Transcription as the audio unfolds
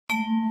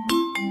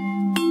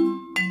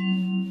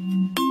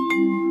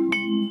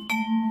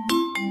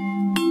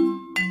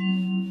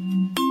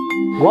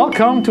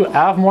Welcome to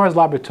Avmor's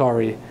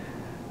laboratory.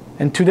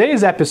 In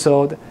today's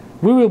episode,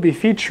 we will be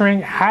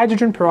featuring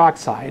hydrogen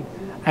peroxide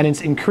and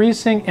its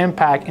increasing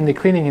impact in the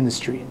cleaning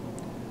industry.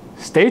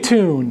 Stay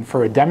tuned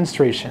for a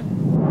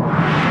demonstration.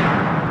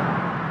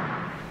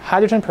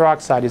 Hydrogen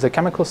peroxide is a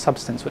chemical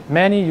substance with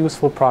many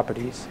useful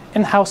properties.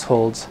 In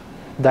households,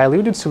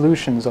 diluted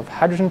solutions of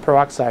hydrogen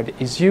peroxide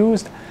is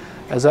used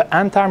as an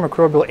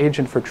antimicrobial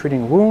agent for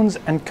treating wounds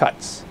and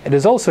cuts. It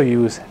is also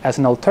used as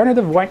an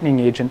alternative whitening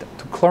agent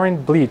to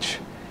chlorine bleach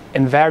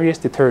in various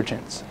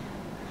detergents.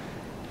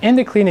 In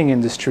the cleaning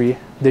industry,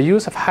 the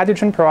use of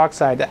hydrogen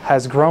peroxide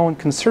has grown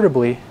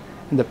considerably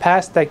in the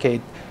past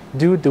decade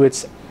due to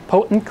its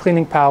potent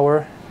cleaning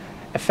power,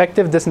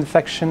 effective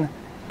disinfection,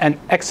 and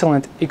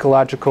excellent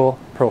ecological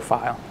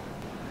profile.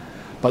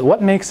 But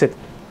what makes it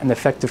an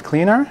effective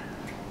cleaner,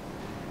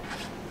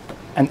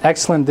 an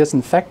excellent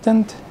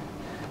disinfectant,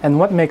 and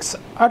what makes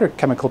other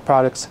chemical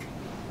products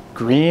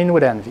green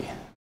with envy?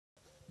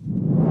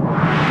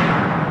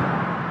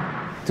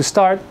 To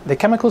start, the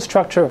chemical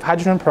structure of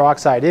hydrogen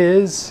peroxide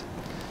is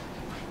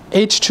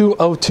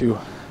H2O2.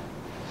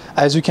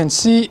 As you can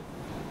see,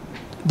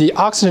 the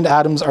oxygen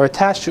atoms are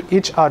attached to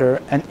each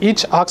other, and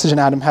each oxygen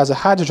atom has a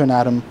hydrogen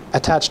atom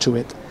attached to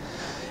it.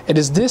 It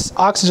is this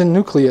oxygen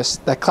nucleus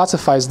that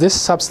classifies this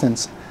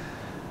substance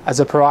as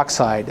a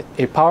peroxide,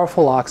 a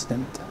powerful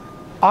oxidant.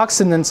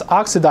 Oxidants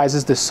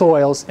oxidizes the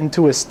soils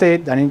into a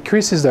state that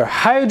increases their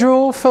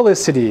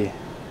hydrophilicity.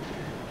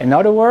 In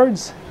other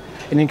words,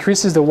 it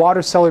increases the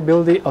water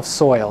solubility of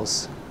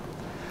soils.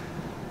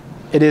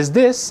 It is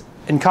this,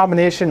 in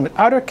combination with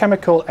other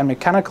chemical and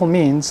mechanical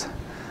means,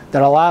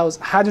 that allows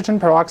hydrogen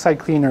peroxide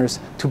cleaners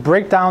to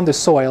break down the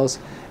soils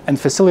and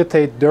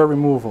facilitate their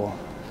removal.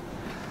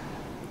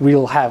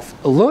 We'll have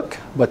a look,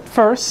 but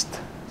first,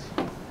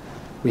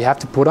 we have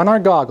to put on our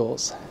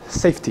goggles.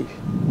 Safety.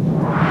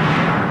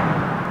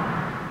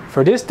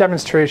 For this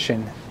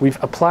demonstration,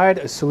 we've applied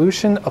a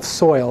solution of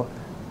soil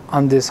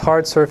on this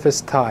hard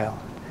surface tile.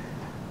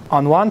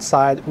 On one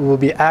side, we will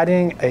be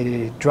adding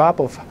a drop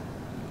of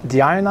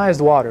deionized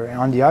water, and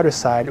on the other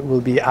side,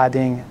 we'll be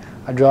adding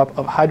a drop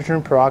of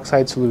hydrogen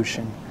peroxide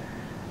solution.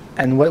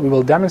 And what we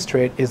will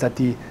demonstrate is that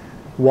the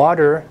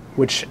water,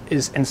 which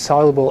is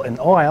insoluble in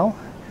oil,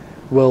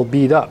 will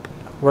bead up,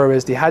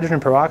 whereas the hydrogen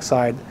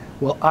peroxide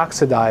will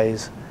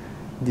oxidize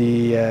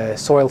the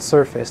soil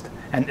surface,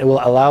 and it will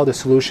allow the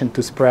solution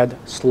to spread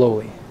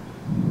slowly.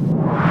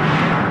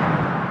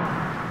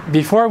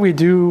 Before we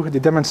do the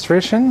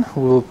demonstration,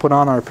 we'll put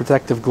on our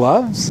protective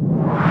gloves.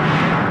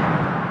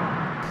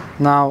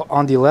 Now,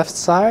 on the left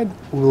side,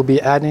 we'll be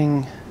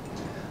adding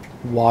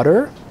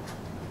water.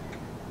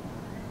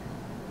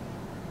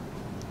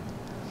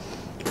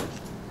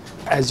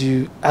 As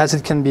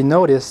it can be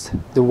noticed,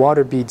 the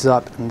water beads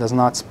up and does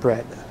not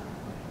spread.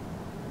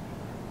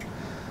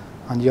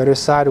 On the other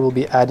side, we'll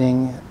be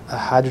adding a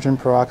hydrogen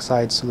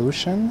peroxide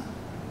solution.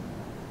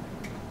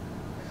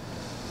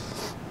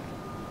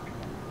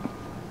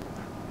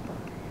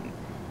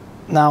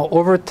 Now,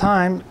 over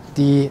time,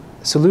 the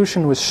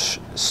solution will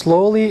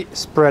slowly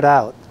spread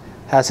out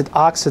as it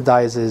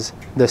oxidizes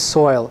the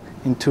soil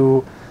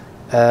into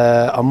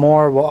a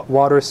more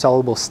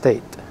water-soluble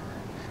state.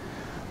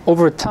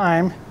 Over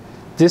time,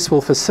 this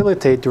will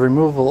facilitate the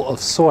removal of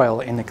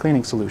soil in the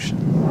cleaning solution.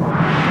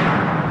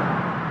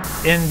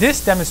 In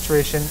this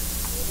demonstration,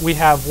 we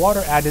have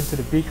water added to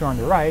the beaker on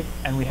the right,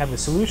 and we have a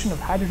solution of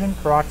hydrogen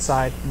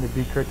peroxide in the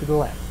beaker to the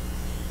left.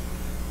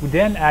 We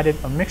then added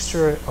a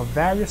mixture of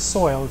various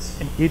soils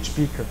in each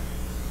beaker.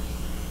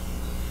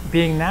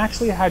 Being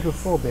naturally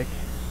hydrophobic,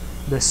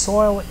 the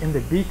soil in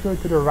the beaker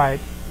to the right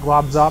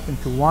globs up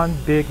into one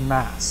big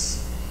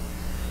mass.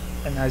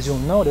 And as you'll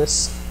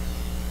notice,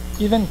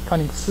 even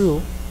cutting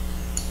through,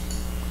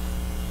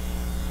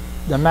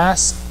 the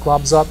mass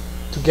globs up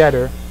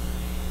together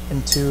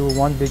into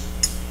one big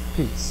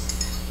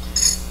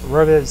piece.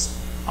 Whereas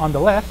on the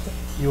left,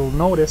 you'll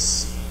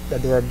notice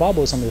that there are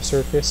bubbles on the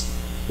surface,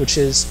 which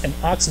is an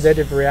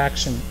oxidative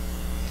reaction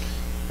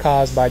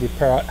caused by the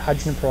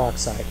hydrogen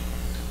peroxide.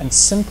 And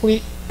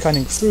simply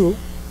cutting through,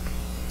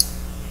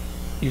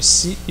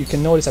 you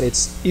can notice that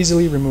it's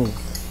easily removed.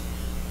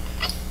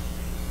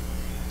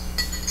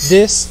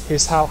 This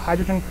is how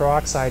hydrogen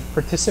peroxide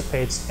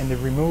participates in the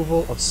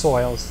removal of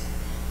soils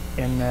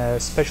in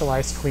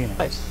specialized cleaning.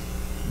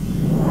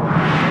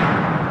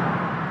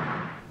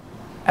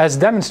 As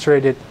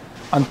demonstrated,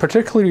 on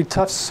particularly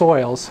tough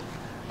soils,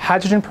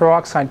 hydrogen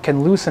peroxide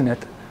can loosen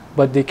it,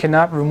 but they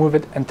cannot remove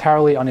it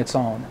entirely on its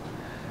own.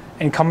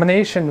 In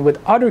combination with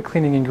other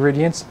cleaning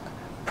ingredients,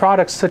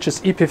 products such as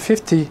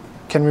EP50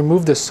 can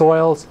remove the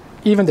soils,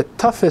 even the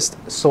toughest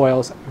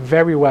soils,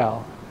 very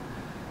well.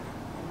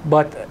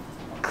 But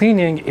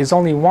cleaning is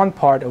only one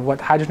part of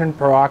what hydrogen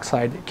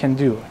peroxide can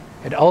do.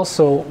 It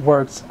also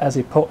works as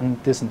a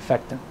potent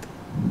disinfectant.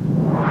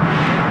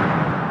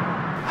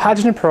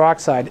 Hydrogen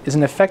peroxide is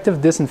an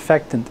effective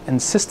disinfectant in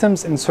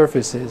systems and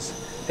surfaces.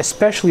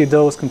 especially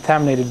those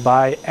contaminated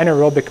by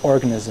anaerobic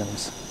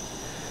organisms.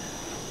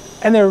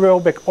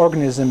 Anaerobic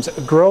organisms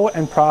grow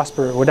and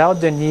prosper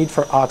without the need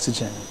for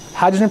oxygen.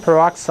 Hydrogen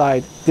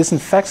peroxide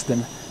disinfects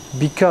them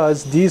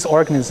because these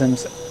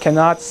organisms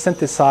cannot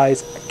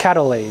synthesize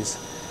catalase,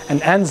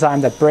 an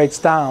enzyme that breaks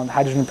down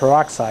hydrogen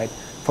peroxide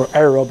for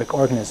aerobic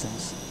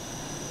organisms.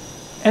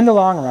 In the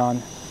long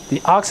run, the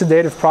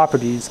oxidative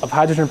properties of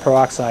hydrogen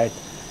peroxide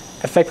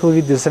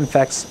effectively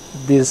disinfects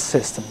these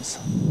systems.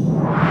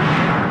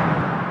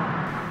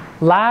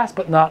 Last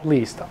but not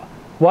least,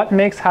 what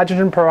makes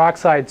hydrogen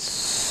peroxide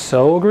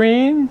so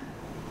green?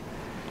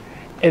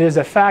 It is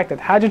the fact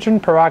that hydrogen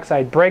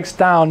peroxide breaks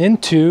down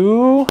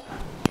into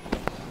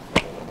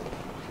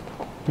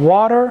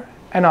water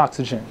and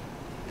oxygen.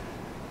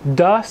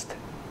 Dust,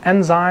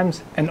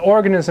 enzymes, and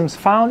organisms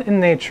found in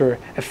nature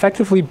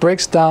effectively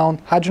breaks down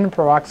hydrogen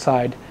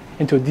peroxide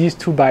into these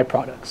two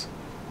byproducts.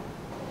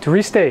 To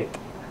restate,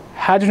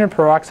 hydrogen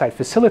peroxide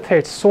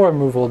facilitates soil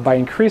removal by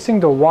increasing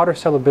the water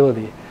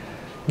solubility,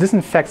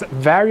 disinfects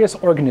various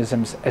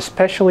organisms,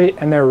 especially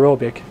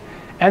anaerobic,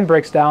 and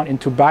breaks down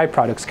into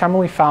byproducts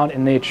commonly found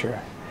in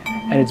nature.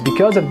 And it's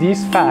because of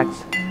these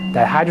facts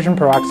that hydrogen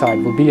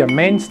peroxide will be a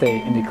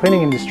mainstay in the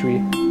cleaning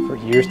industry for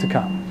years to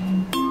come.